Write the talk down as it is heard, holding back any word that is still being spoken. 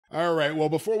All right. Well,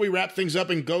 before we wrap things up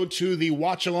and go to the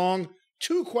watch along,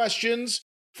 2 questions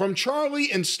from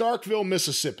Charlie in Starkville,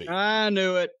 Mississippi. I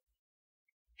knew it.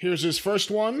 Here's his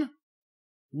first one.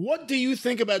 What do you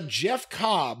think about Jeff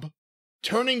Cobb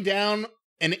turning down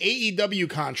an AEW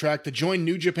contract to join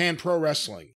New Japan Pro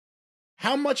Wrestling?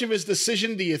 How much of his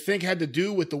decision do you think had to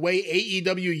do with the way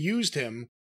AEW used him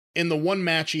in the one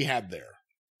match he had there?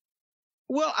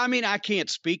 Well, I mean, I can't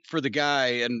speak for the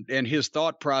guy and his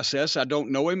thought process. I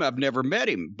don't know him. I've never met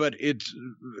him. But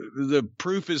the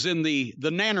proof is in the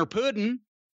nanner pudding.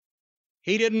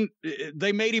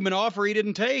 They made him an offer he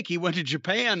didn't take. He went to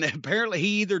Japan. Apparently,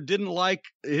 he either didn't like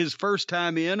his first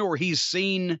time in or he's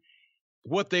seen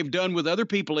what they've done with other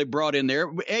people they brought in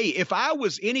there. Hey, if I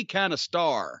was any kind of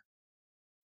star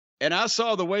and I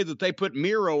saw the way that they put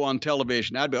Miro on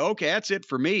television, I'd be, okay, that's it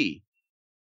for me.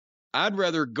 I'd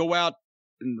rather go out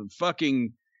in the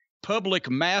fucking public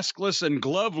maskless and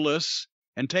gloveless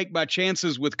and take my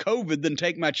chances with COVID than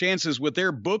take my chances with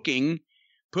their booking,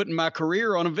 putting my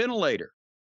career on a ventilator.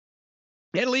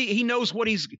 At least he knows what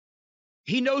he's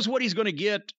going to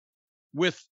get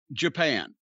with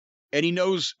Japan. And he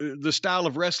knows the style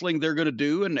of wrestling they're going to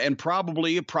do and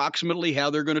probably approximately how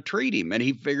they're going to treat him. And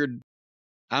he figured,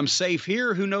 I'm safe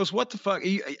here. Who knows what the fuck?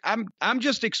 I'm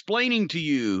just explaining to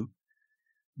you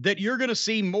that you're going to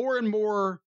see more and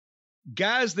more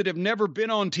guys that have never been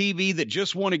on TV that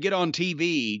just want to get on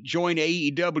TV join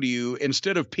AEW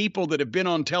instead of people that have been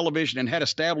on television and had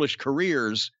established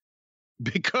careers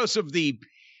because of the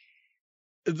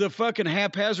fucking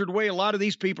haphazard way a lot of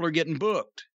these people are getting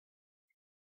booked.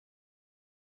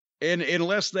 And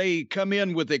unless they come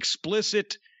in with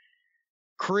explicit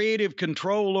creative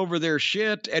control over their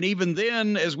shit, and even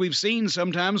then, as we've seen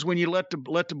sometimes when you let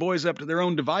the boys up to their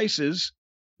own devices,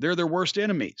 they're their worst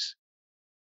enemies.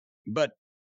 But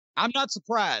I'm not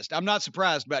surprised. I'm not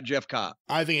surprised about Jeff Cobb.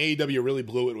 I think AEW really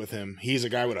blew it with him. He's a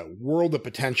guy with a world of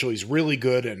potential. He's really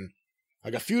good, and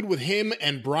like a feud with him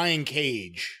and Brian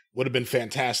Cage would have been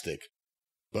fantastic.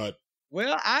 But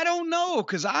well, I don't know,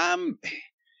 because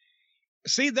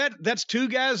that's 2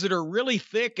 guys that are really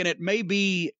thick, and it may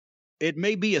be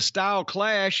a style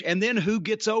clash, and then who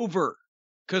gets over?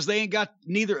 Because they ain't got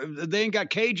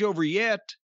Cage over yet.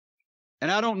 And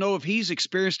I don't know if he's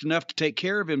experienced enough to take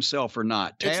care of himself or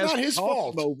not. It's not his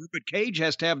fault. Over, but Cage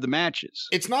has to have the matches.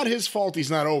 It's not his fault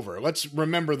he's not over. Let's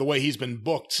remember the way he's been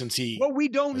booked since he... Well, we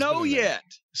don't know yet.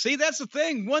 See, that's the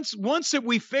thing. Once that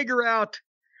we figure out...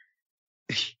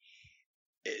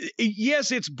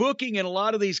 Yes, it's booking in a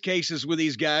lot of these cases with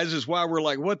these guys is why we're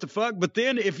like, what the fuck? But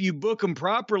then if you book them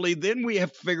properly, then we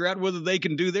have to figure out whether they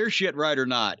can do their shit right or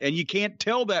not. And you can't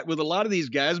tell that with a lot of these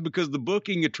guys because the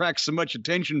booking attracts so much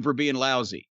attention for being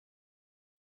lousy.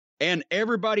 And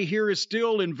everybody here is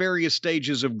still in various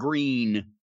stages of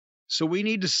green. So we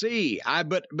need to see.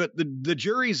 But the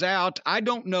jury's out. I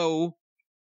don't know.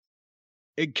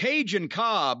 Cage and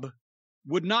Cobb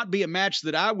would not be a match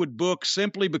that I would book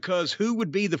simply because who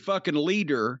would be the fucking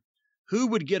leader? Who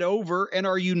would get over? And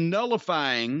are you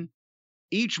nullifying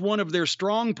each one of their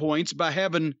strong points by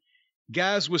having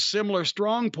guys with similar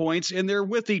strong points in there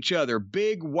with each other?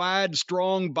 Big, wide,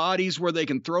 strong bodies where they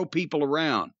can throw people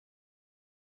around.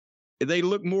 They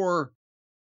look more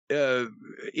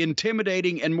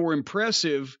intimidating and more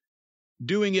impressive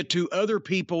doing it to other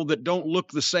people that don't look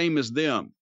the same as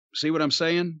them. See what I'm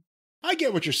saying? I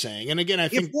get what you're saying. And again, I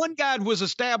think... If one guy was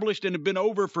established and had been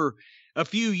over for a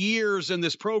few years in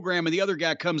this program and the other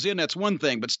guy comes in, that's one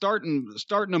thing. But starting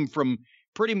them from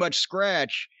pretty much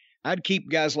scratch, I'd keep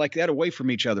guys like that away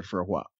from each other for a while.